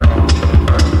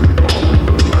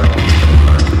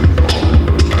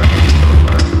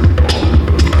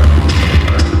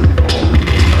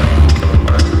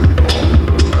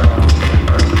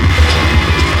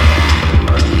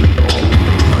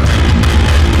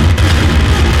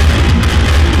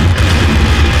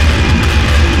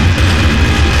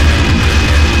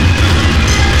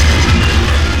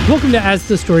Welcome to As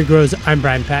the Story Grows. I'm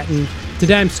Brian Patton.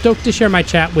 Today I'm stoked to share my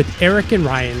chat with Eric and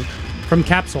Ryan from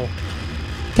Capsule.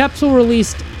 Capsule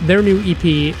released their new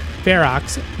EP,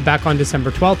 Ferox, back on December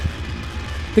 12th.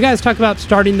 The guys talk about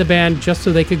starting the band just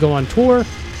so they could go on tour,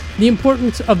 the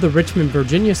importance of the Richmond,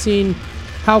 Virginia scene,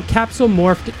 how Capsule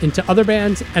morphed into other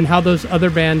bands, and how those other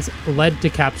bands led to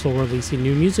Capsule releasing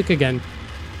new music again.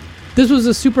 This was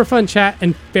a super fun chat,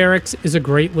 and Ferox is a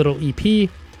great little EP.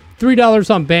 $3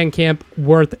 on Bandcamp,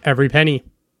 worth every penny.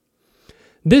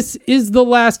 This is the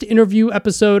last interview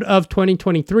episode of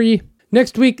 2023.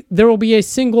 Next week, there will be a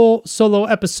single solo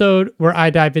episode where I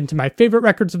dive into my favorite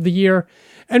records of the year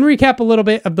and recap a little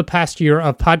bit of the past year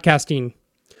of podcasting.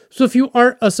 So if you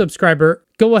aren't a subscriber,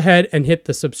 go ahead and hit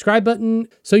the subscribe button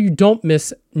so you don't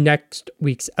miss next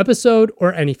week's episode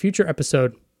or any future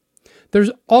episode. There's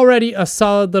already a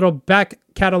solid little back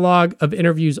catalog of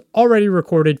interviews already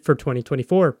recorded for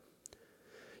 2024.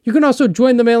 You can also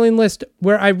join the mailing list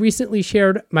where I recently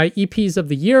shared my EPs of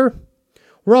the year.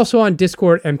 We're also on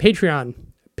Discord and Patreon.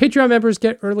 Patreon members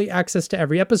get early access to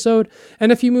every episode,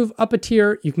 and if you move up a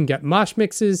tier, you can get mosh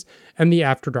mixes and the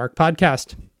After Dark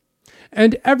podcast.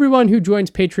 And everyone who joins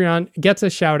Patreon gets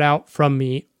a shout out from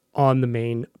me on the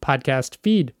main podcast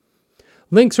feed.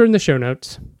 Links are in the show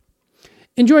notes.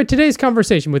 Enjoy today's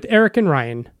conversation with Eric and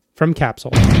Ryan from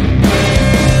Capsule.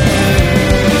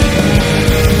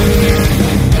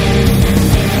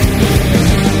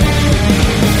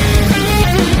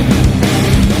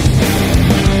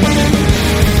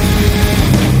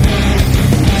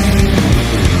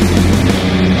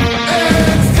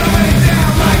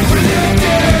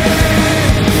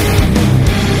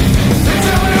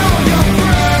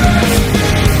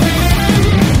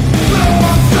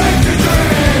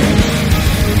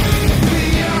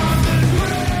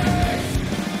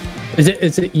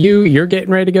 Is it you're getting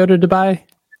ready to go to Dubai?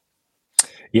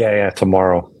 Yeah,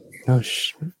 tomorrow. Oh,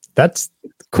 that's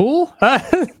cool.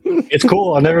 It's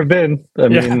cool. I've never been. I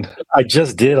mean, I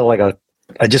just did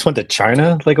I just went to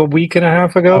China like a week and a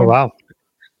half ago. Oh,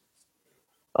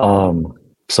 wow.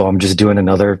 So I'm just doing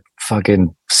another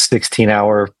fucking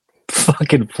 16-hour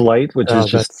fucking flight, which is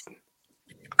just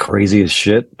crazy as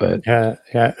shit. But yeah.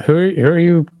 Who are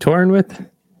you touring with?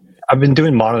 I've been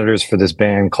doing monitors for this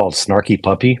band called Snarky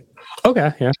Puppy.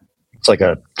 Okay, yeah. It's like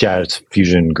a jazz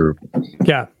fusion group.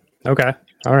 Yeah. Okay.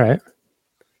 All right.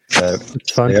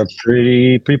 It's fun. They're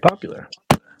pretty popular.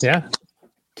 Yeah.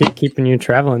 Keeping you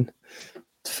traveling.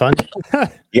 It's fun.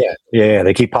 Yeah.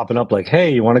 They keep popping up like,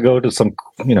 hey, you want to go to some,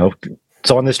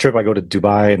 so on this trip I go to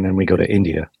Dubai and then we go to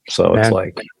India. So it's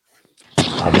like,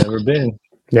 I've never been.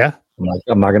 Yeah.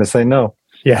 I'm not going to say no.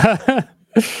 Yeah.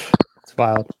 It's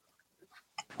wild.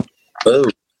 Oh.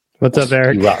 What's up,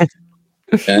 Eric?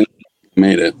 And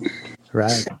made it.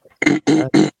 Right.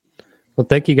 Well,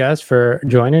 thank you guys for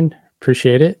joining.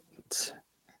 Appreciate it.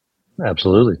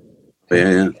 Absolutely.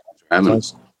 Yeah. Having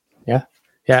us.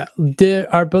 Yeah.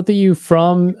 Are both of you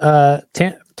from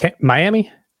Miami?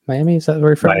 Miami? Is that where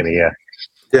you're from? Miami, yeah.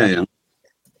 Yeah.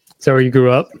 Is that where you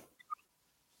grew up?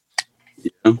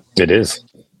 Yeah. It is.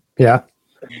 Yeah.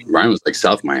 Ryan was like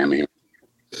South Miami.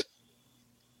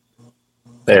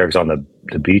 Eric's on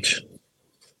the beach.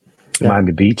 Yeah.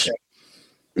 Miami Beach.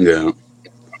 Yeah.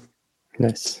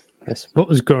 Nice. What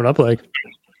was growing up like?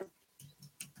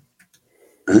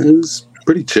 It was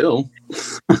pretty chill.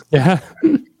 Yeah.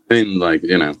 I mean, like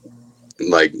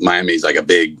Miami's like a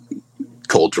big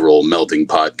cultural melting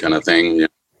pot kind of thing. Yeah.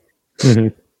 Mm-hmm.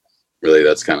 Really,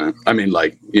 that's kind of, I mean,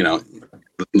 like,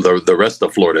 the rest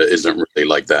of Florida isn't really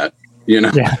like that,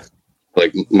 Yeah.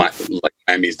 Like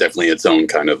Miami's definitely its own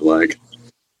kind of like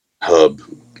hub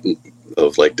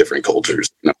of like different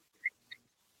cultures.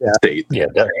 Yeah. State. Yeah,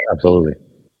 absolutely.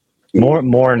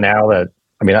 More now that,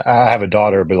 I mean, I have a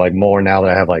daughter, but like more now that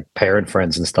I have like parent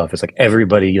friends and stuff, it's like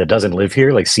everybody that doesn't live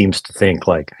here like seems to think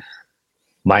like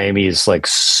Miami is like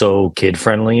so kid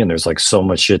friendly and there's like so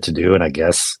much shit to do. And I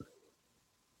guess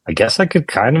I could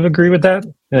kind of agree with that.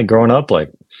 And growing up,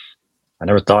 like I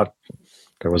never thought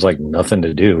there was like nothing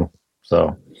to do.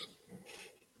 So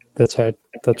that's right.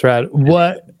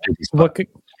 What could,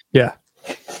 yeah.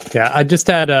 I just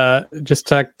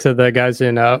talked to the guys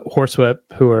in Horsewhip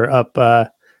who are up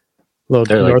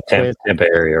little north like Tampa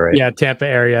area, right? Yeah, Tampa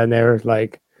area, and they were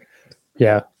like,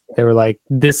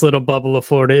 this little bubble of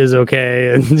Florida is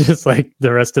okay, and just like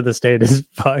the rest of the state is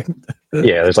fine.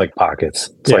 Yeah, there's like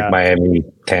pockets. It's like Miami,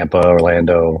 Tampa,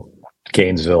 Orlando,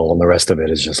 Gainesville, and the rest of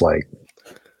it is just like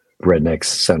rednecks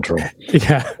central.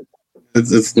 Yeah.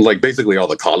 It's like basically all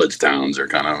the college towns are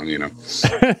kind of,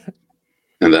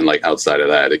 and then like outside of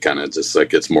that, it kind of just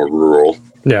like gets more rural.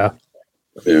 Yeah.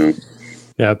 Yeah.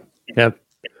 Yep.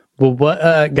 Well,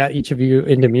 what got each of you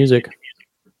into music?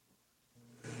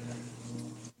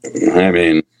 I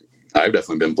mean, I've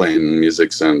definitely been playing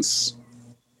music since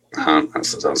I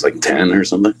was like 10 or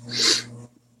something.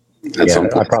 At some I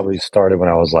point. probably started when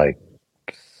I was like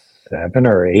 7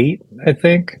 or 8, I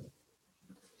think.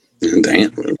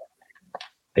 Damn.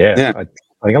 Yeah. I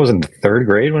think I was in 3rd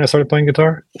grade when I started playing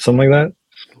guitar, something like that.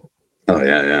 Oh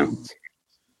yeah.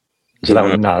 So that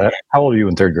was how old are you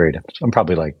in 3rd grade? I'm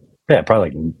probably like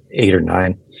 8 or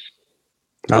 9.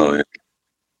 Oh yeah.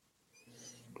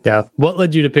 Yeah. What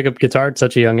led you to pick up guitar at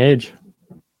such a young age?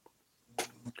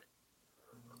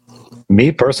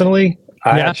 Me personally,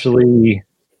 I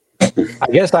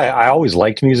guess I always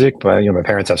liked music, but my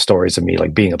parents have stories of me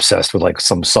like being obsessed with like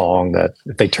some song that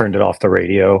if they turned it off the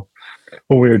radio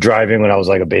when we were driving when I was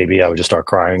like a baby, I would just start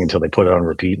crying until they put it on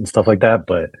repeat and stuff like that.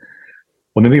 But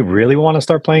what made me really want to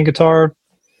start playing guitar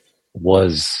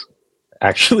was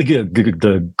actually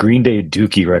the Green Day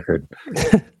Dookie record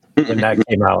when that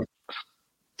came out.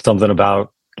 Something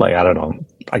about like, I don't know,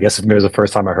 I guess it was the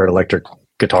first time I heard electric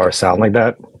guitar sound like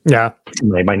that. Yeah.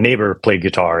 Like my neighbor played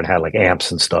guitar and had like amps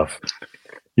and stuff.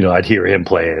 I'd hear him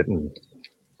play it and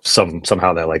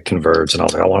somehow that like converged and I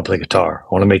was like, I want to play guitar. I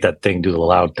want to make that thing do the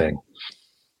loud thing.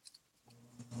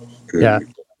 Yeah.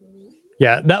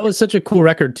 Yeah. That was such a cool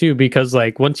record too, because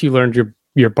like once you learned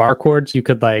your bar chords, you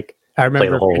could like, I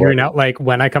remember figuring out like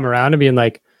When I Come Around and being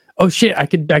like, oh shit, I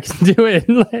can do it.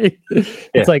 Like,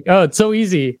 it's like, oh, it's so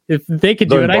easy. If they could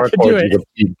do it, I could do it.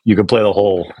 You could play the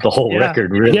whole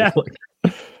record, really.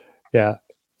 Yeah.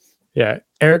 Yeah.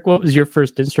 Eric, what was your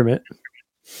first instrument?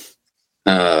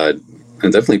 And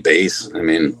definitely bass. I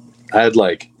mean, I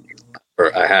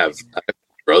have a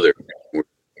brother,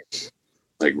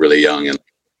 like really young in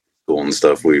school and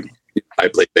stuff. I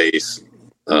played bass.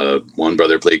 One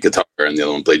brother played guitar and the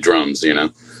other one played drums,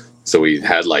 So we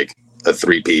had like a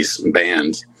 3-piece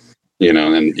band,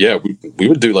 and yeah, we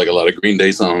would do like a lot of Green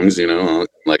Day songs,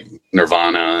 like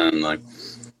Nirvana and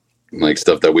like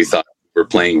stuff that we thought were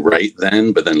playing right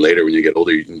then, but then later when you get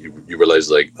older, you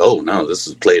realize like, oh no, this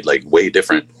is played like way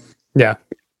different. Yeah.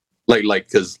 Like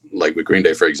because like with Green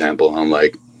Day, for example, I'm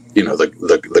like,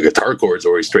 the guitar chords are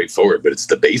always straightforward, but it's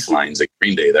the bass lines at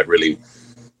Green Day that really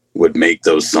would make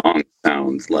those songs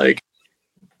sound like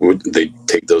they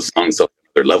take those songs up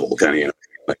to another level, kind of,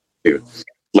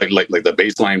 like the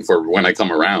bass line for When I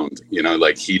Come Around,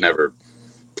 like he never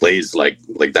plays like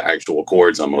the actual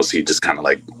chords almost. He just kind of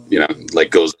like, like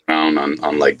goes around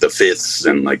on like the fifths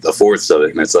and like the fourths of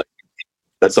it. And it's like,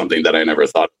 that's something that I never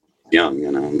thought young,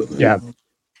 Yeah.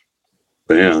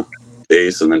 But yeah,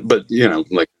 bass. And then, but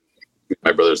like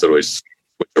my brothers would always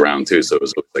switch around too. So it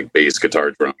was like bass,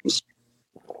 guitar, drums,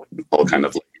 all kind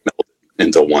of like melded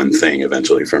into one thing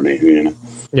eventually for me,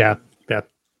 Yeah. Yeah.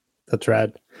 That's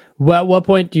rad. Well, at what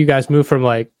point do you guys move from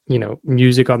like,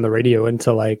 music on the radio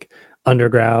into like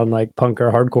underground, like punk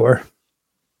or hardcore?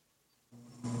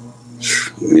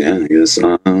 Yeah, I guess.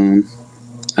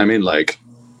 I mean, like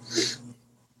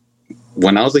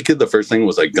when I was a kid, the first thing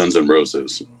was like Guns N'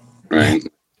 Roses, right?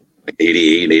 Like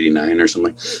 88, 89 or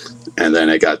something. And then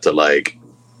I got into like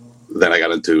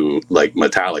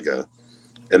Metallica.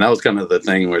 And that was kind of the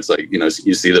thing where it's like, you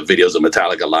see the videos of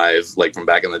Metallica live, like from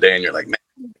back in the day, and you're like, man,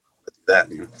 let's do that.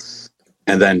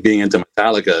 And then being into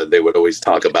Metallica, they would always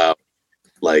talk about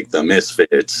like the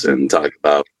Misfits and talk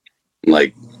about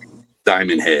like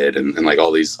Diamond Head and like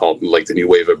all like the new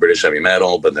wave of British heavy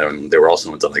metal, but then they were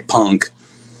also into like punk.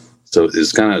 So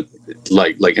it's kind of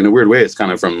like in a weird way, it's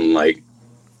kind of from like,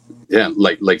 yeah,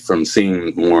 like from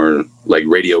seeing more like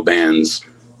radio bands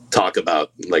talk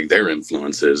about like their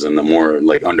influences and the more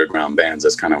like underground bands.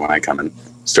 That's kind of when I kind of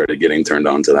started getting turned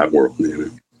on to that world.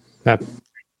 Yeah.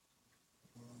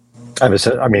 My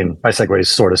segue is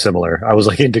sort of similar. I was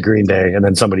like into Green Day, and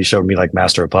then somebody showed me like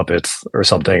Master of Puppets or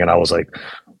something, and I was like,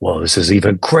 "Whoa, this is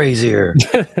even crazier!"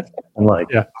 I'm like,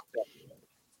 yeah.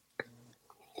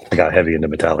 I got heavy into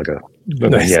Metallica. But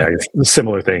Nice. yeah, it's a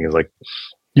similar thing is like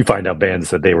you find out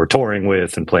bands that they were touring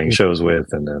with and playing shows with,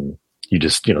 and then you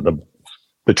just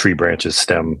the tree branches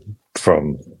stem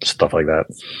from stuff like that.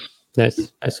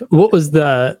 Nice. What was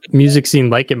the music scene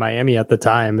like in Miami at the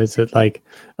time? Is it like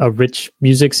a rich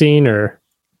music scene, or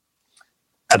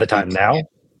at the time now?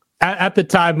 At the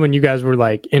time when you guys were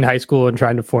like in high school and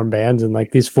trying to form bands and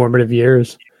like these formative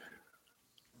years?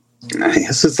 I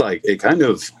guess it's like it kind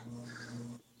of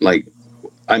like,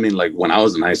 I mean, like when I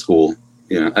was in high school,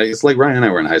 it's like Ryan and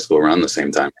I were in high school around the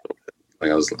same time.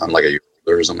 Like I'm like a year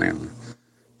older or something.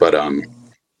 But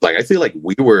like I feel like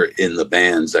we were in the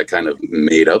bands that kind of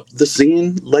made up the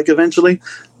scene, like eventually,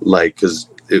 like because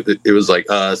it was like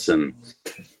us and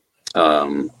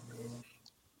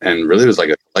and really it was like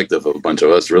a collective of a bunch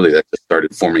of us really that just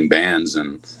started forming bands.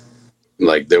 And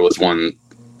like there was one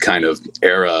kind of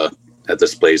era at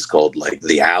this place called like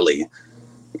the Alley,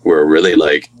 where really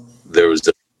like there was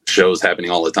just shows happening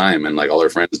all the time, and like all our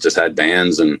friends just had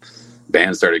bands, and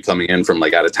bands started coming in from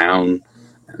like out of town,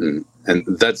 and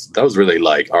that was really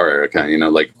like our era kind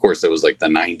of, like of course it was like the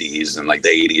 90s and like the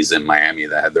 80s in Miami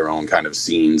that had their own kind of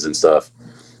scenes and stuff.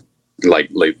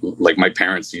 Like my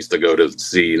parents used to go to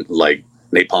see like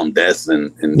Napalm Death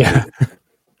and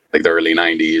like the early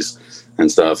 90s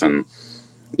and stuff, and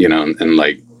and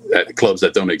like at clubs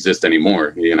that don't exist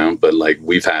anymore, but like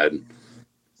we've had,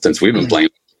 since we've been playing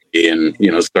and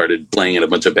started playing in a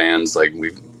bunch of bands, like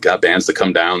we've got bands to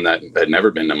come down that had never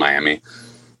been to Miami,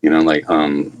 like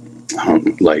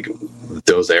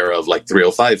those era of like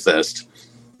 305 Fest,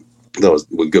 those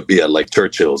would be at like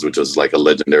Churchill's, which was like a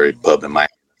legendary pub in Miami.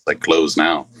 It's like closed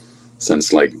now since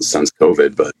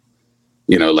COVID, but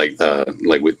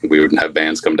like we would have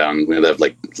bands come down. We'd have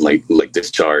like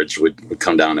Discharge would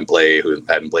come down and play, who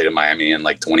hadn't played in Miami in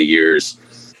like 20 years,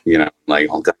 like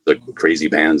all kinds of crazy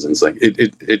bands. And it's like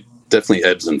it definitely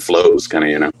ebbs and flows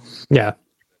kind of, Yeah.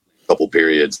 Couple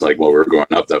periods like while we were growing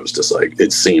up, that was just like,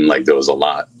 it seemed like there was a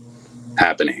lot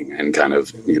happening, and kind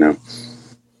of,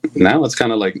 now it's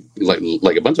kind of like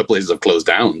a bunch of places have closed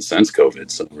down since COVID.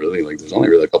 So really, like there's only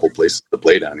really a couple places to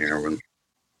play down here when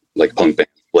like punk bands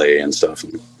play and stuff.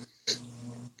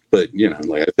 But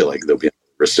like I feel like there'll be a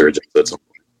resurgence at some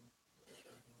point.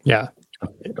 Yeah,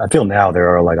 I feel now there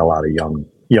are like a lot of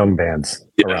young bands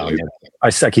around.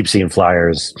 I keep seeing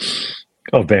flyers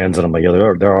of bands, and I'm like,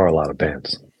 there are a lot of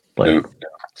bands like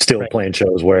still playing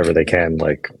shows wherever they can.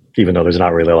 Like even though there's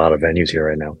not really a lot of venues here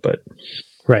right now, but.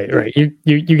 Right. You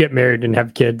get married and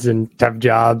have kids and have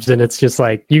jobs, and it's just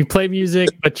like you play music,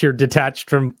 but you're detached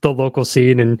from the local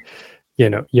scene, and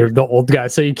you're the old guy,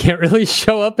 so you can't really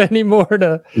show up anymore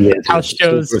to house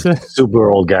shows.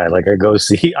 Super old guy. Like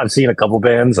I've seen a couple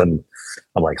bands, and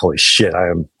I'm like, holy shit,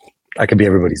 I could be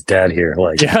everybody's dad here.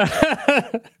 Like,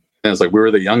 and it's like we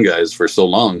were the young guys for so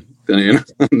long,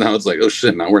 now it's like, oh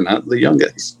shit, now we're not the young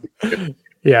guys.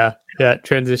 Yeah, it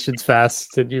transitions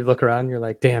fast, and you look around, you're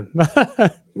like, damn.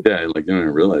 Yeah, like you don't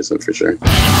realize that for sure.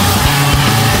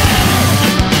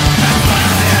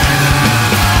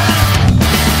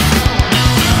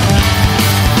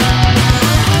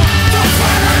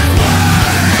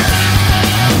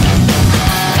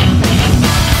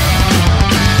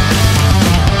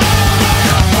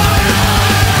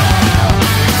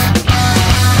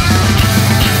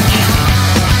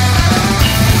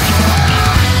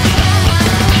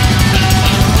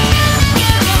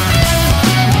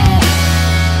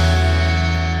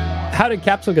 How did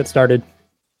Capsule get started?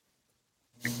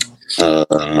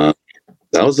 That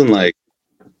was in like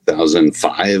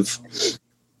 2005.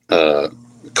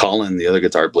 Colin, the other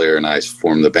guitar player, and I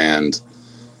formed the band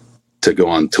to go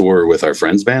on tour with our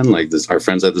friends' band. Like our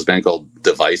friends had this band called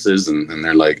Devices, and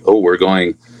they're like, "Oh, we're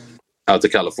going out to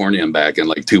California and back in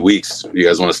like 2 weeks. You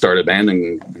guys want to start a band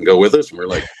and go with us?" And we're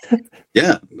like,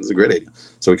 "Yeah, it's a great idea."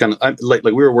 So we kind of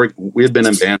we had been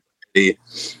in band.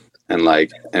 And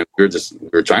we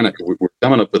were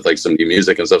coming up with like some new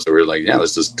music and stuff. So we were like, yeah,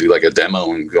 let's just do like a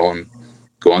demo and go on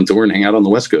tour and hang out on the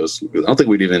West Coast. I don't think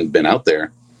we'd even been out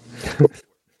there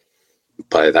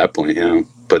by that point,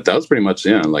 But that was pretty much,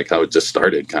 like how it just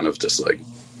started, kind of just like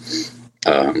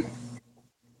out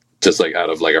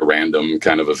of like a random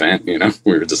kind of event, We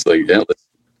were just like, yeah, let's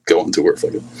go on tour.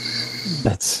 Fuck it.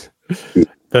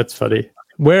 That's funny.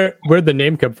 Where'd the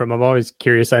name come from? I'm always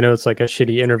curious. I know it's like a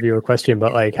shitty interviewer question,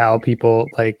 but like how people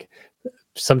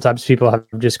sometimes people have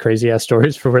just crazy ass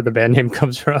stories for where the band name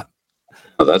comes from.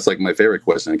 Oh, that's like my favorite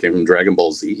question. It came from Dragon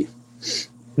Ball Z.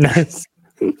 Nice.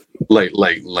 like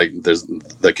there's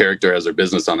the character has their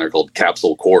business on there called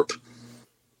Capsule Corp.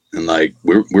 And like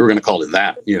we were gonna call it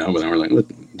that, but then we're like,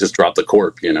 just drop the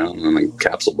corp, and then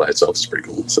Capsule by itself is pretty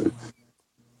cool. So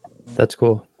that's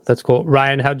cool.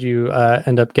 Ryan, how'd you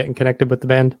end up getting connected with the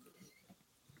band?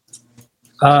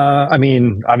 I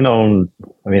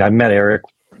met Eric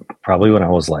probably when I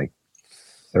was like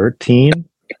 13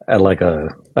 at like a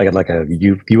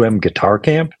UM guitar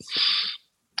camp.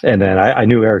 And then I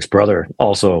knew Eric's brother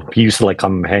also. He used to like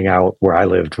come hang out where I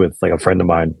lived with like a friend of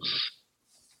mine.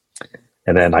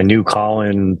 And then I knew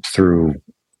Colin through,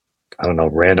 I don't know,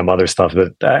 random other stuff.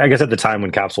 But I guess at the time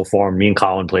when Capsule formed, me and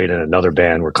Colin played in another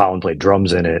band where Colin played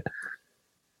drums in it.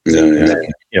 Yeah. And then,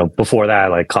 before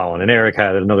that, like Colin and Eric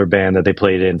had another band that they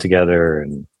played in together.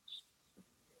 And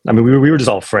I mean, we were just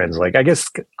all friends. Like, I guess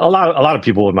a lot of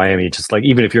people in Miami, just like,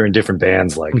 even if you're in different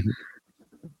bands, like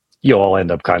you all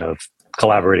end up kind of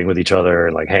collaborating with each other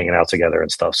and like hanging out together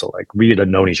and stuff. So like we had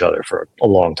known each other for a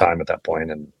long time at that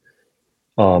point. And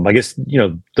I guess, you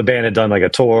know, the band had done like a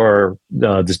tour.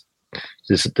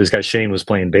 This guy Shane was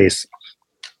playing bass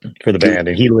for the band,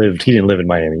 and he didn't live in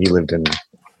Miami. He lived in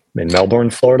Melbourne,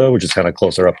 Florida, which is kind of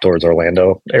closer up towards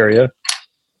Orlando area.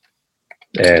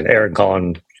 And Eric and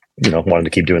Colin, you know, wanted to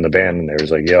keep doing the band, and they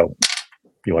was like, "Yo,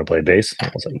 you want to play bass?" I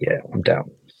was like, "Yeah, I'm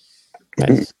down."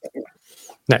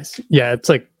 Nice. Yeah, it's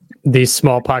like these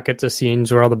small pockets of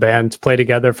scenes where all the bands play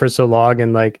together for so long,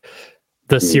 and like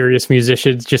the serious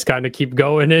musicians just kind of keep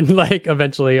going, and like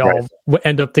eventually all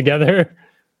end up together.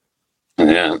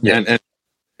 Yeah.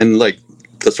 And like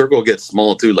the circle gets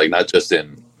small too, like not just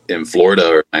in Florida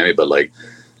or Miami, but like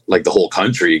the whole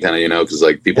country, kind of, you know, because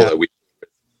like people that we,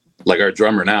 like our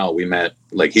drummer now, we met,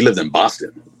 like he lived in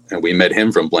Boston, and we met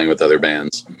him from playing with other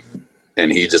bands,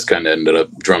 and he just kind of ended up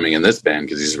drumming in this band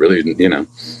because he's really, you know,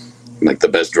 like the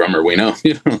best drummer we know.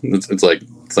 You know, it's like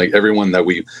everyone that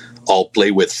we all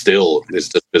play with still is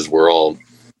just because we're all,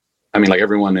 I mean, like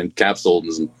everyone in Capsule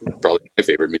is probably my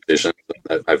favorite musician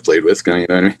that I've played with, you know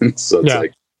what I mean? So it's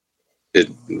like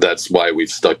that's why we've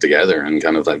stuck together and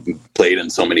kind of like played in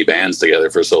so many bands together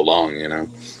for so long, you know?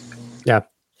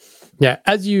 Yeah.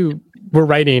 As you were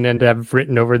writing and have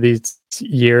written over these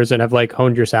years and have like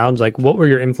honed your sounds, like what were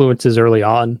your influences early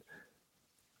on?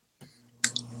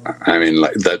 I mean,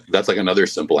 like that's like another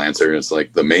simple answer. It's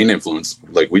like the main influence,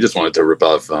 like we just wanted to rip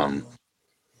off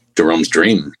Jerome's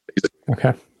Dream.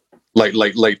 Okay. Like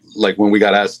when we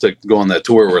got asked to go on that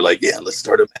tour, we're like, yeah, let's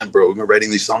start a band, bro. We're writing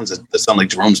these songs that sound like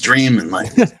Jerome's Dream, and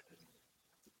like,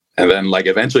 and then like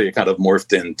eventually it kind of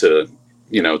morphed into,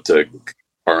 you know, to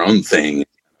our own thing.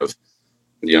 Of,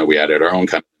 you know, we added our own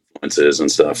kind of influences and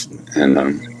stuff,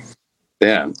 and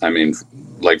yeah, I mean,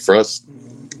 like for us,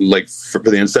 like for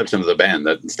the inception of the band,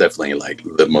 that's definitely like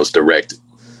the most direct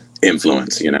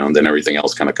influence, you know, and then everything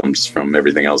else kind of comes from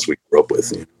everything else we grew up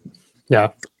with. You know?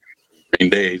 Yeah. Green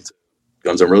Day,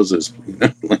 Guns N' Roses. You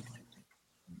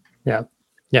know?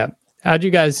 Yeah. How'd you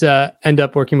guys end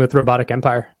up working with Robotic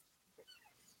Empire?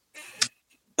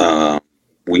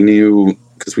 We knew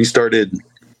because we started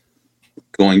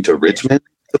going to Richmond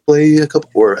to play a couple,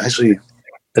 or actually,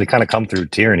 Did it kind of come through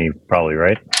Tyranny, probably,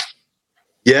 right?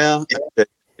 yeah,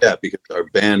 because our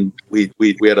band, we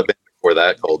had a band before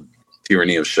that called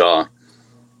Tyranny of Shaw,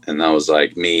 and that was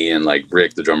like me and like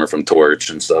Rick, the drummer from Torch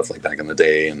and stuff, like back in the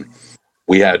day, and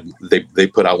we had they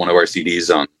put out one of our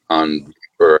CDs on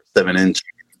for a 7-inch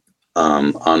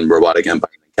on Robotic Empire.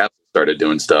 Capsule started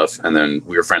doing stuff, and then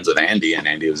we were friends with Andy, and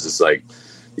Andy was just like,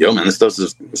 "Yo, man, this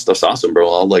stuff's awesome,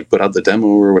 bro. I'll like put out the demo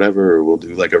or whatever, or we'll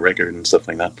do like a record and stuff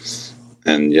like that."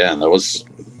 And yeah, that was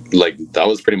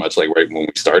pretty much like right when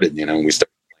we started. You know, we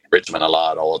started playing Richmond a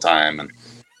lot all the time, and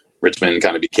Richmond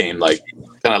kind of became like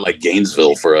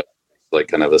Gainesville for us, like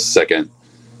kind of a second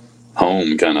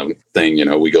home kind of thing. You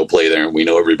know, we go play there and we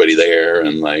know everybody there,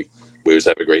 and like we always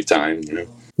have a great time, you know.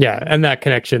 Yeah, and that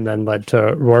connection then led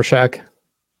to Rorschach.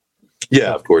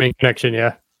 Yeah, of course. Connection,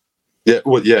 yeah.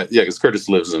 Well, because Curtis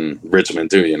lives in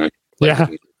Richmond too, you know.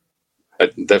 Like, I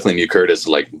definitely knew Curtis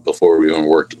like before we even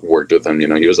worked with him. You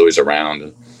know, he was always around.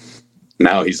 And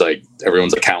now he's like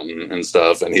everyone's accountant and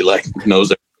stuff, and he like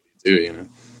knows everybody too. You know,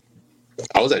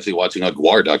 I was actually watching a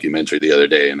Guar documentary the other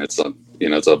day, and it's you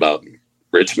know, it's about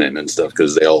Richmond and stuff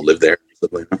because they all live there. And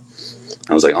stuff like that.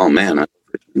 I was like, oh man,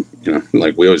 you know,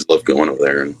 like we always love going over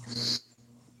there, and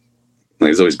like,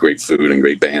 there's always great food and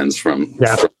great bands from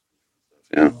So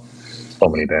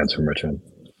many bands from Richmond.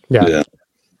 Yeah.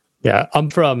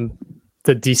 I'm from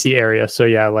the DC area, so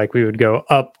yeah, like we would go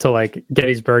up to like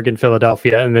Gettysburg and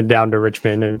Philadelphia, and then down to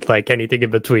Richmond, and like anything in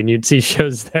between, you'd see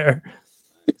shows there.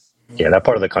 Yeah, that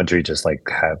part of the country just like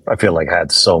I feel like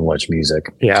had so much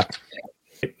music. Yeah.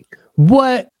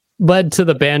 What led to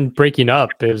the band breaking up?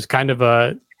 It was kind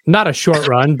of not a short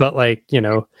run, but like, you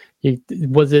know,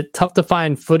 was it tough to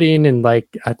find footing? And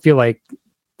like, I feel like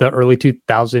the early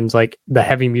 2000s, like the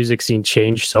heavy music scene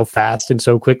changed so fast and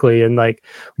so quickly, and like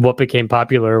what became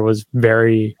popular was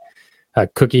very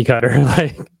cookie cutter.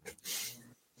 Like,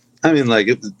 I mean, like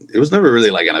it was never really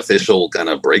like an official kind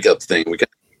of breakup thing. We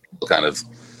kind of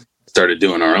started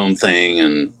doing our own thing,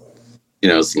 and you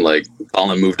know, it's like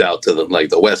Colin moved out to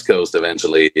the West Coast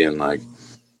eventually, and like,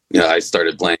 you know, I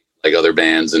started playing like other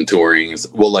bands and touring.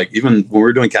 Well, like even when we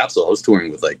were doing Capsule, I was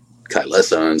touring with like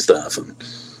Kylesa and stuff,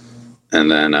 and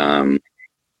then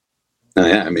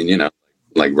yeah, I mean, you know,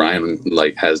 like Ryan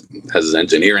like has his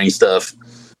engineering stuff,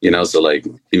 you know, so like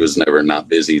he was never not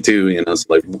busy too, you know, so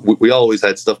like we always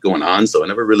had stuff going on, so I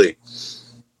never really,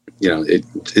 you know,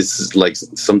 it's like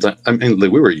sometimes, I mean,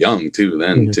 like we were young too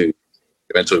then too.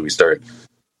 Eventually we start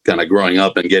kind of growing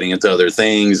up and getting into other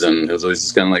things, and it was always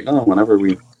just kind of like, oh, whenever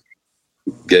we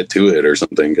get to it or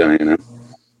something, kind of, you know.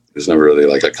 There's never really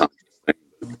like a conscious thing.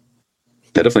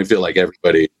 I definitely feel like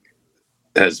everybody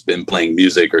has been playing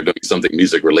music or doing something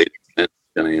music related, you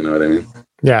know what I mean?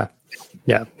 Yeah.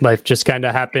 Yeah. Life just kind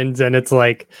of happens, and it's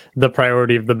like the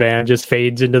priority of the band just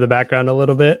fades into the background a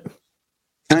little bit.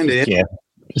 Kind of. Yeah.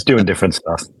 Just doing different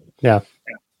stuff. Yeah.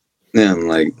 Yeah.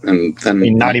 And then I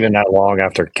mean, not even that long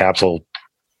after Capsule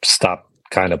stopped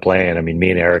kind of playing. I mean,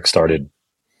 me and Eric started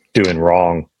doing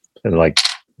Wrong, and like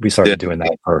we started doing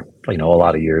that for, you know, a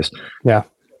lot of years. Yeah.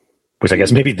 Which I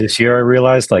guess maybe this year I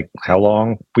realized like how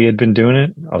long we had been doing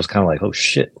it. I was kind of like, oh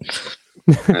shit.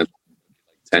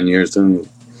 10 years in.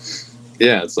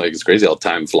 Yeah, it's like, it's crazy how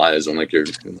time flies when like you're.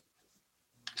 Because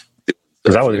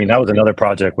that was another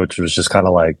project which was just kind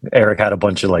of like Eric had a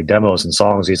bunch of like demos and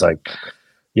songs. He's like,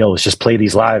 yo, let's just play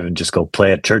these live and just go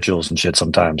play at Churchill's and shit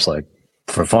sometimes, like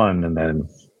for fun. And then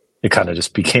it kind of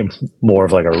just became more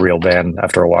of like a real band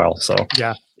after a while. So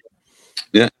yeah.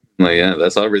 Yeah. Like, yeah,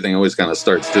 that's how everything always kind of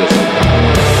starts too.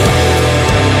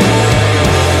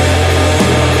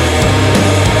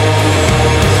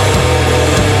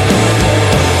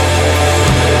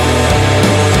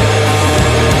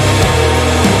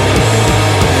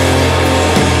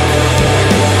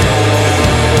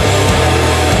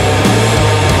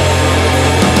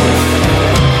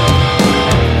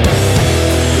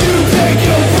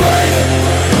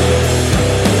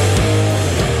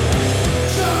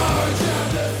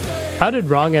 How did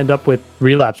Wrong end up with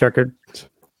Relapse Records?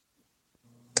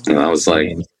 And I was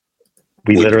like,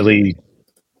 we literally,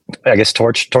 I guess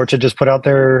Torch had just put out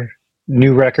their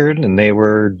new record, and they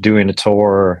were doing a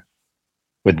tour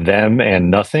with them and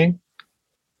Nothing,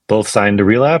 both signed to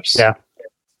Relapse. Yeah.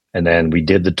 And then we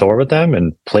did the tour with them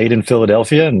and played in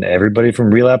Philadelphia, and everybody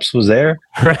from Relapse was there.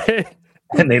 Right.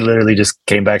 And they literally just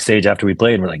came backstage after we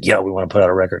played and were like, yeah, we want to put out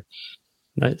a record.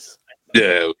 Nice.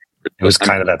 yeah, It was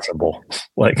kind of that simple.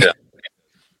 Like, yeah.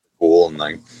 Cool. And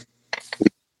like,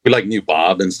 we like knew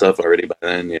Bob and stuff already by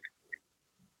then, yeah.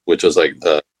 Which was like,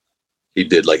 he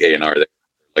did like A&R there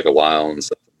like a while and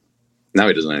stuff. Now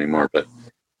he doesn't anymore, but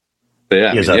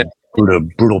yeah. He has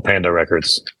Brutal Panda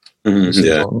Records. Mm-hmm.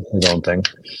 Yeah. His own thing.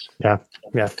 Yeah.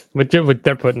 Yeah. But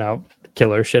they're putting out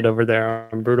killer shit over there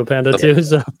on Brutal Panda too.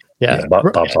 So yeah.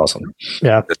 Bob's awesome.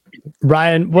 Yeah.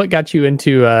 Ryan, what got you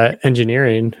into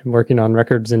engineering, working on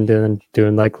records and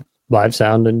doing like live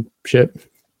sound and shit?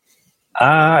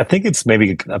 I think it's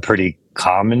maybe a pretty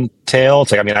common tale.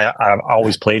 It's like, I mean, I've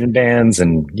always played in bands,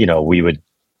 and, you know, we would,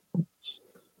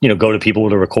 you know, go to people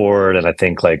to record. And I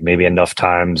think like maybe enough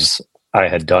times I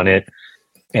had done it,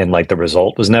 and like the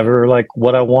result was never like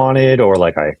what I wanted, or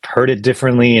like I heard it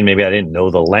differently, and maybe I didn't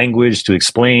know the language to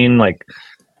explain like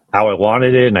how I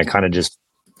wanted it. And I kind of just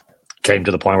came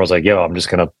to the point where I was like, yo, I'm just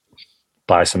going to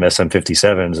buy some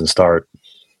SM57s and start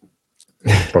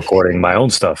recording my own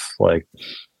stuff. Like,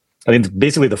 I think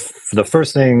basically the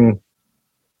first thing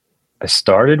I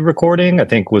started recording, I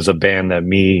think, was a band that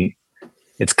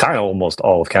it's kind of almost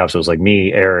all of Capsule. It was like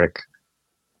me, Eric,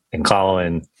 and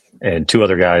Colin, and two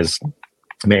other guys,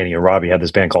 Manny and Robbie, had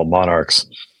this band called Monarchs.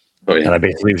 Oh, yeah. And I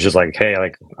basically was just like, hey,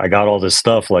 like, I got all this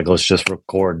stuff, like, let's just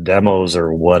record demos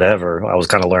or whatever. I was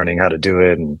kind of learning how to do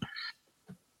it, and,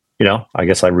 you know, I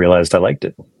guess I realized I liked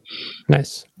it.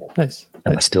 Nice. And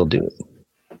I still do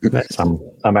it. Nice.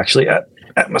 I'm actually at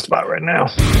my spot right now.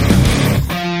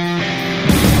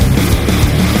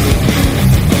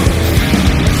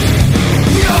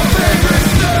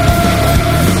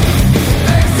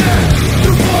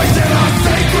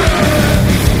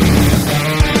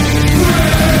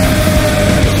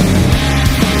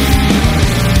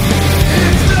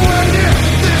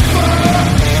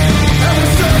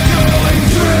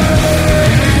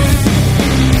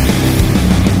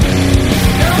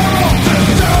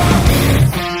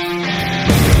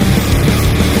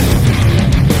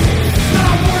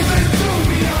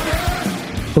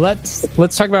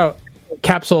 Let's talk about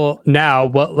Capsule now.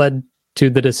 What led to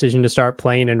the decision to start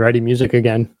playing and writing music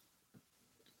again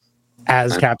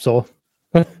as Capsule?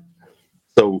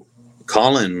 So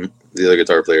Colin, the other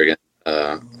guitar player again,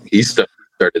 he started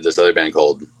this other band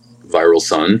called Viral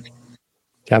Sun.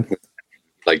 Yeah.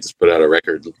 Like, just put out a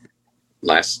record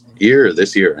last year or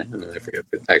this year. I forget.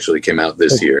 It actually came out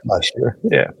this year. Last year.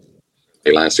 Yeah.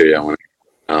 Last year, yeah.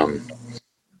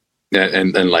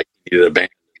 And then like he did a band.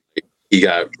 He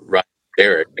got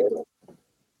Eric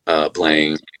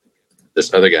playing,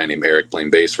 this other guy named Eric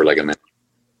playing bass for like a minute,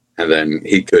 and then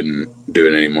he couldn't do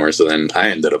it anymore. So then I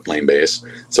ended up playing bass.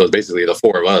 So it's basically the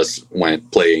four of us went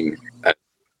playing at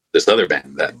this other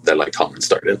band that like Colin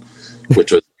started,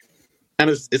 which was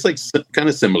it's like kind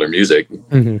of similar music.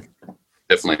 Mm-hmm.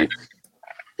 Definitely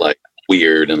like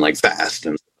weird and like fast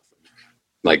and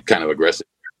like kind of aggressive.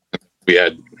 We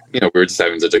had, we were just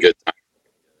having such a good time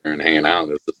and hanging out.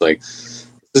 It was just like,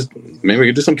 maybe we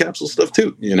could do some Capsule stuff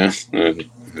too, And it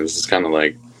was just kind of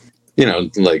like,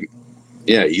 like,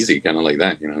 yeah, easy, kind of like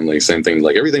that, like same thing.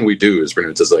 Like everything we do is pretty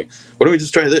much just like, why don't we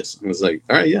just try this? And it was like,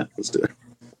 all right, yeah, let's do it.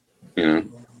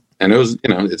 And it was,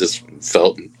 it just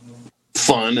felt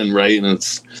fun and right, and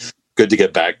it's good to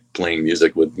get back playing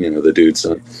music with the dudes.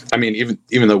 So I mean,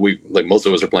 even though we like most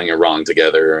of us are playing it wrong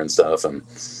together and stuff, and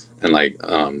like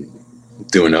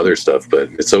doing other stuff,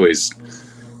 but it's always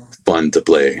fun to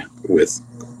play with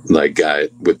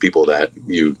with people that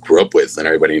you grew up with and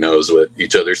everybody knows what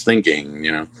each other's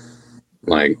thinking,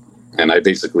 like. And I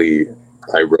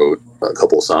wrote a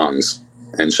couple songs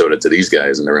and showed it to these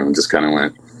guys, and everyone just kind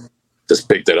of just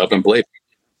picked it up and played.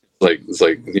 It's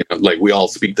like like we all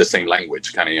speak the same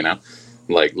language, kind of,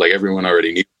 like everyone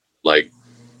already knew like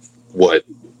what,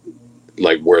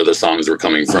 like where the songs were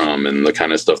coming from and the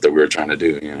kind of stuff that we were trying to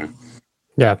do,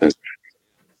 Yeah, it's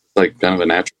like kind of a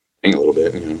natural thing a little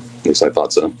bit, at least I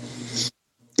thought so.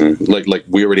 Like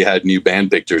we already had new band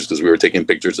pictures because we were taking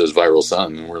pictures as Viral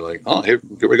Sun, and we're like, oh, here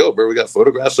we go, bro, we got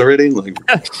photographs already. Like,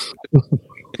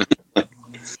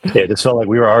 yeah, it just felt like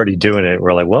we were already doing it.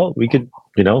 We're like, well, we could,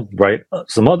 write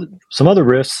some other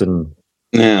riffs, and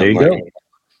there you go.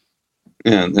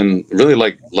 Yeah, and really,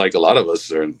 like a lot of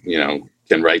us are,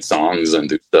 can write songs and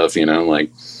do stuff,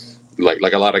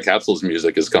 like a lot of Capsule's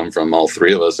music has come from all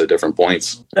three of us at different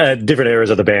points. At different eras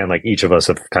of the band, like each of us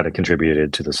have kind of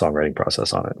contributed to the songwriting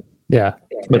process on it. Yeah.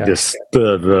 But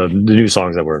the new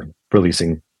songs that we're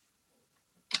releasing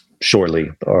shortly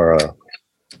are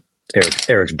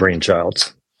Eric's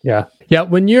brainchilds. Yeah. Yeah.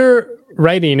 When you're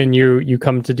writing and you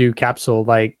come to do Capsule,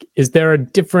 like, is there a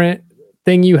different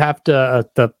thing you have to,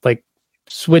 like,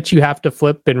 switch you have to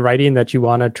flip in writing that you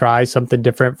want to try something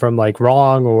different from like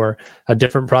Wrong or a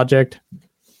different project?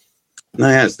 No,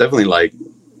 yeah, it's definitely like,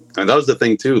 and that was the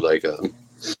thing too, like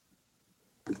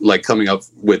coming up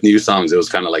with new songs, it was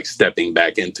kind of like stepping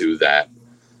back into that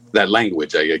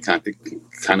language. I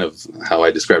kind of how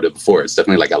I described it before. It's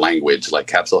definitely like a language. Like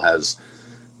Capsule has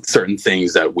certain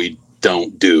things that we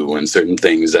don't do and certain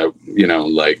things that,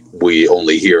 like we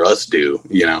only hear us do,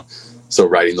 So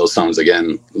writing those songs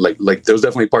again, like there was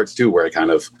definitely parts too where I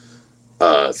kind of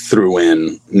threw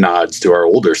in nods to our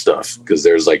older stuff, because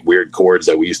there's like weird chords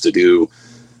that we used to do,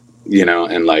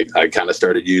 and like I kind of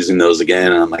started using those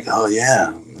again, and I'm like, oh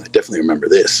yeah, I definitely remember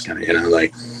this kind of,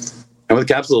 like. And with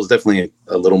Capsule, it's definitely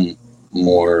a little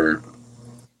more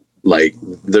like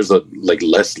there's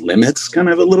less limits, kind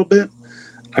of a little bit.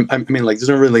 I mean, like there's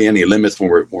not really any limits when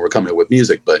we're coming up with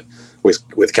music, but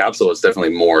with Capsule, it's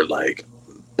definitely more like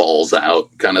balls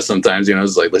out kind of sometimes,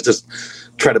 it's like, let's just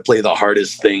try to play the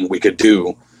hardest thing we could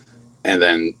do, and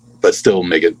then but still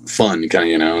make it fun,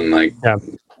 kind of, and like, yeah,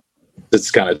 it's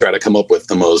kind of try to come up with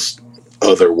the most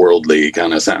otherworldly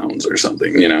kind of sounds or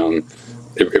something, and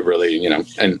it really,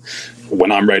 and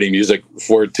when I'm writing music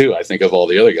for it too, I think of all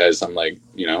the other guys. I'm like,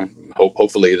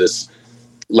 hopefully this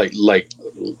like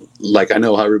I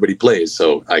know how everybody plays,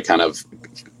 so I kind of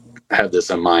have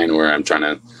this in mind where I'm trying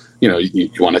to,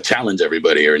 you want to challenge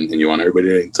everybody, and you want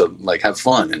everybody to like have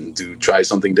fun and try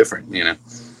something different,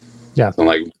 Yeah. So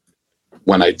like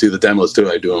when I do the demos too,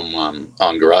 I do them on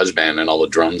GarageBand, and all the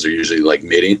drums are usually like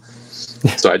MIDI.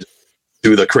 So I just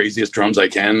do the craziest drums I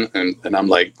can, and I'm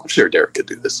like, I'm sure Derek could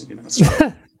do this,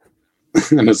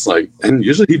 and it's like, and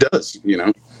usually he does,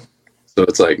 So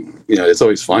it's like, it's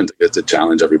always fun to get to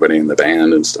challenge everybody in the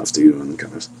band and stuff too, and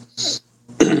kind of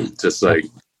just like,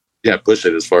 yeah, push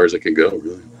it as far as it can go,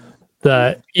 really.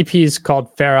 The EP is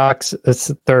called Ferox. That's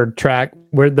the third track.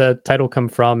 Where'd the title come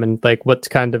from, and like, what's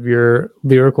kind of your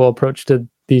lyrical approach to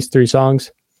these three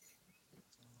songs?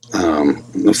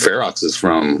 Ferox is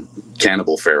from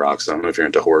Cannibal Ferox. I don't know if you're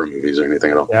into horror movies or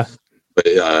anything at all. Yeah. But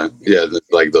yeah,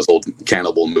 like those old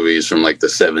cannibal movies from like the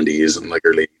 70s and like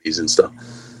early 80s and stuff.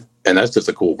 And that's just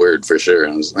a cool word for sure.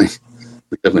 I was like,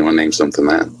 we definitely want to name something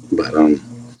that. But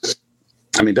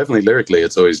I mean, definitely lyrically,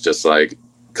 it's always just like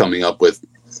coming up with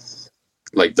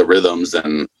like the rhythms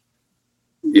and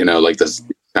like this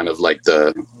kind of like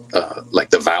the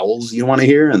vowels you want to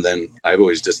hear, and then I've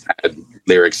always just add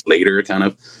lyrics later, kind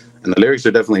of. And the lyrics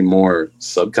are definitely more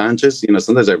subconscious.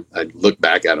 Sometimes I look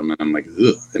back at them and I'm like,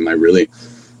 ugh, am I really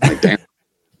like, damn,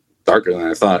 darker than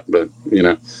I thought? But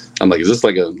I'm like, is this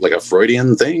like a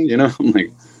Freudian thing? I'm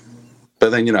like, but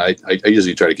then I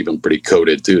usually try to keep them pretty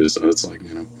coded too. So it's like,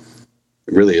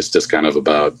 really, it's just kind of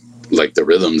about like the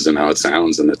rhythms and how it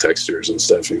sounds and the textures and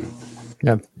stuff.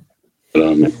 Yeah.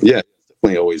 But yeah,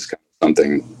 always kind of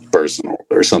something personal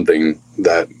or something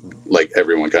that like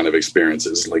everyone kind of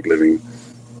experiences, like living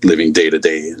day to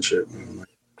day and shit.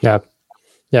 Yeah.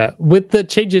 Yeah. With the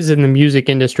changes in the music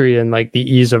industry and like the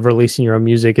ease of releasing your own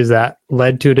music, is that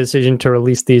led to a decision to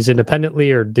release these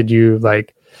independently, or did you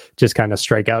like just kind of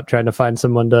strike out trying to find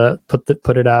someone to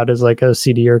put it out as like a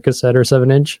CD or cassette or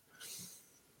 7-inch?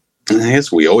 I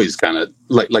guess we always kind of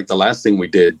like the last thing we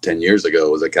did 10 years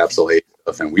ago was a Capsule 8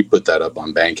 stuff, and we put that up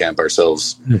on Bandcamp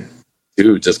ourselves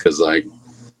too, just because like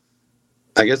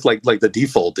I guess like the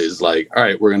default is like, all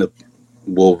right,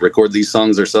 we'll record these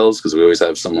songs ourselves because we always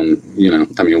have someone, you know,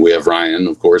 I mean, we have Ryan,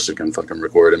 of course, who can fucking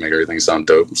record and make everything sound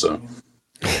dope. So,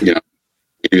 you know,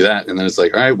 we do that. And then it's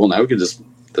like, all right, well, now we can let's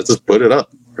just put it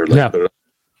up. Or put it up.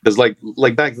 Because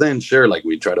like back then, sure, like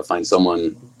we'd try to find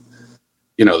someone,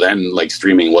 you know, then like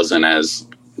streaming wasn't as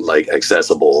like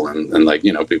accessible and like,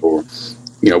 you know, people were,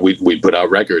 you know, we'd put out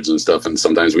records and stuff. And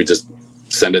sometimes we just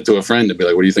send it to a friend and be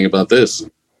like, what do you think about this?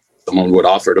 Someone would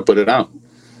offer to put it out.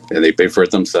 And they pay for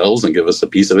it themselves and give us a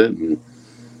piece of it, and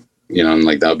you know, and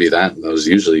like that was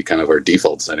usually kind of our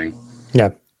default setting.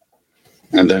 Yeah.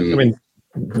 And then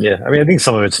I think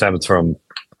some of it stems from,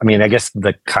 I guess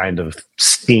the kind of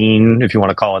scene, if you want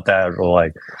to call it that, or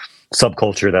like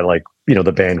subculture that like, you know,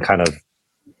 the band kind of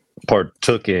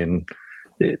partook in,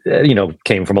 you know,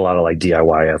 came from a lot of like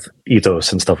DIY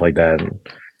ethos and stuff like that, and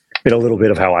a little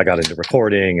bit of how I got into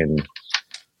recording and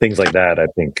things like that. I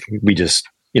think we just,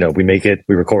 you know, we make it,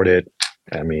 we record it.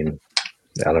 I mean,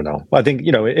 I don't know. I think,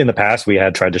 you know, in the past we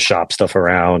had tried to shop stuff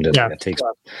around, and it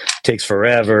takes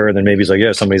forever. And then maybe it's like,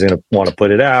 yeah, somebody's going to want to put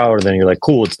it out. And then you're like,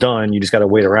 cool, it's done. You just got to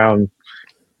wait around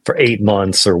for 8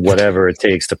 months or whatever it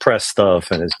takes to press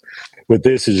stuff. And with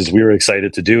this, it's just, we were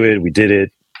excited to do it. We did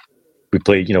it. We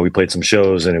played some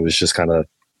shows, and it was just we're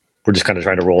just kind of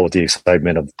trying to roll with the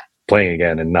excitement of playing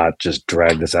again and not just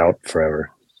drag this out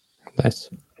forever. Nice.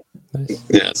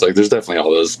 Yeah, it's like there's definitely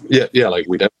all those. Yeah, like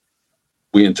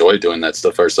we enjoy doing that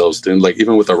stuff ourselves too. Like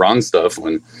even with the wrong stuff,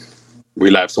 when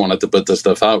Relapse wanted to put the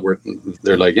stuff out,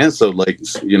 they're like, yeah, so like,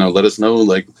 you know, let us know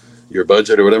like your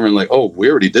budget or whatever, and like, oh, we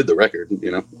already did the record,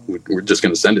 you know, we're just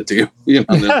gonna send it to you, you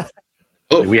know.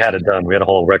 Oh, we had it done. We had a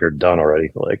whole record done already.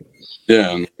 Like,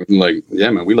 yeah, and like,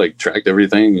 yeah, man, we like tracked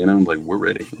everything, you know, like we're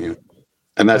ready, you know,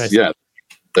 and that's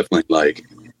definitely like.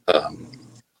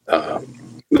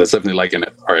 That's definitely like in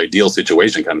our ideal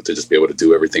situation, kind of to just be able to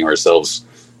do everything ourselves.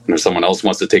 And if someone else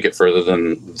wants to take it further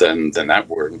than that,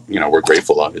 we're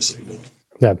grateful, obviously.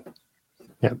 Yeah.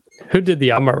 Who did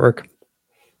the album artwork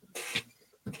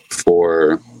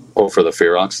for the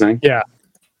Ferox thing? Yeah,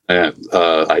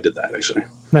 I did that actually.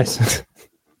 Nice.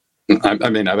 I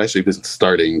mean, I've actually been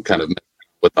starting kind of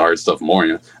with the art stuff more.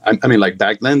 You know? I mean, like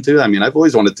back then too. I mean, I've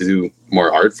always wanted to do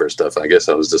more art for stuff. I guess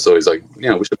I was just always like, you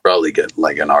know, we should probably get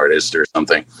like an artist or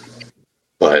something.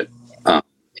 But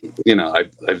you know,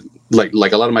 I've like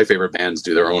a lot of my favorite bands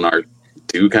do their own art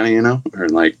too, kind of, you know, or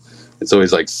like it's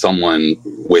always like someone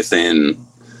within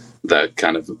that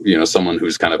kind of, you know, someone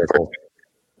who's kind of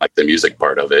like the music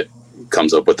part of it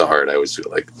comes up with the art. I always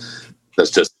feel like that's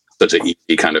just such an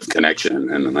easy kind of connection,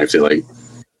 and then I feel like.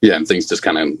 Yeah, and things just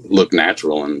kind of look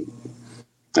natural, and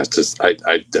that's just I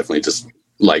definitely just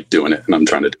like doing it, and I'm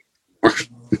trying to do it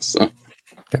more. So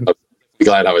I'm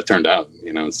glad how it turned out.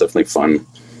 You know, it's definitely fun.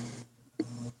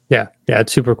 Yeah,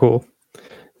 it's super cool.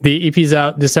 The EP's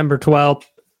out December 12th.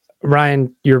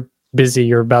 Ryan, you're busy.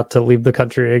 You're about to leave the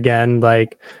country again.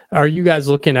 Like, are you guys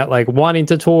looking at like wanting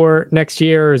to tour next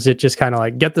year, or is it just kind of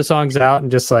like get the songs out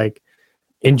and just like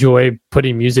enjoy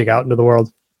putting music out into the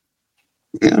world?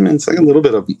 Yeah, I mean, it's like a little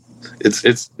bit of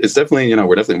it's definitely, you know,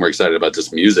 we're definitely more excited about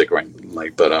just music, right?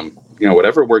 Like, but you know,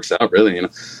 whatever works out, really, you know,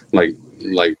 like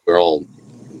we're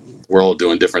all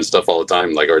doing different stuff all the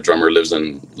time. Like our drummer lives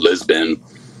in Lisbon,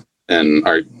 and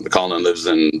Colin lives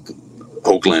in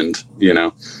Oakland. You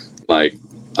know, like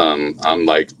I'm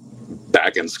like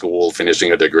back in school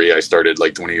finishing a degree I started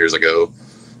like 20 years ago.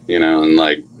 You know, and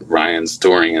like Ryan's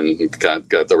touring and got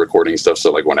the recording stuff.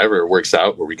 So like whenever it works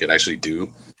out where we can actually do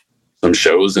some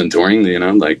shows and touring, you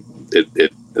know, like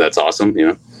it that's awesome, you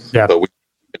know. Yeah. But we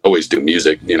always do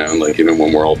music, you know, like even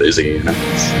when we're all busy, you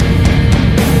know.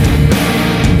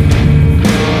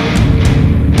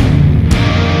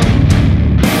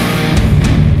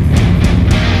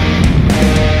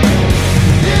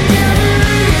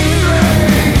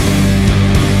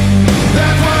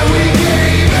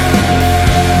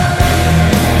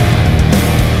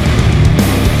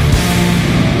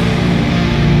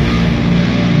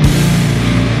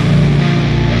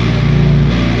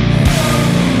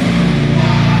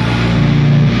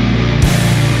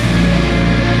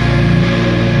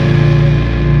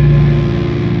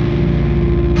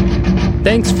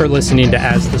 Thanks for listening to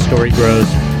As the Story Grows.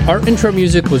 Our intro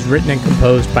music was written and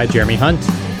composed by Jeremy Hunt.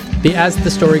 The As the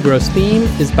Story Grows theme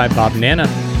is by Bob Nana.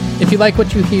 If you like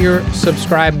what you hear,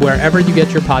 subscribe wherever you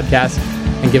get your podcasts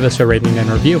and give us a rating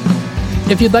and review.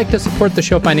 If you'd like to support the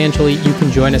show financially, you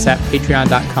can join us at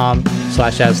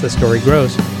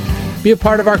patreon.com/asthestorygrows. Be a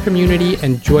part of our community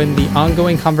and join the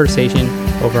ongoing conversation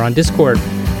over on Discord.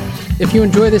 If you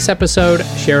enjoy this episode,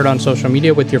 share it on social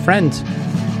media with your friends.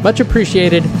 Much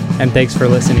appreciated, and thanks for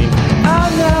listening.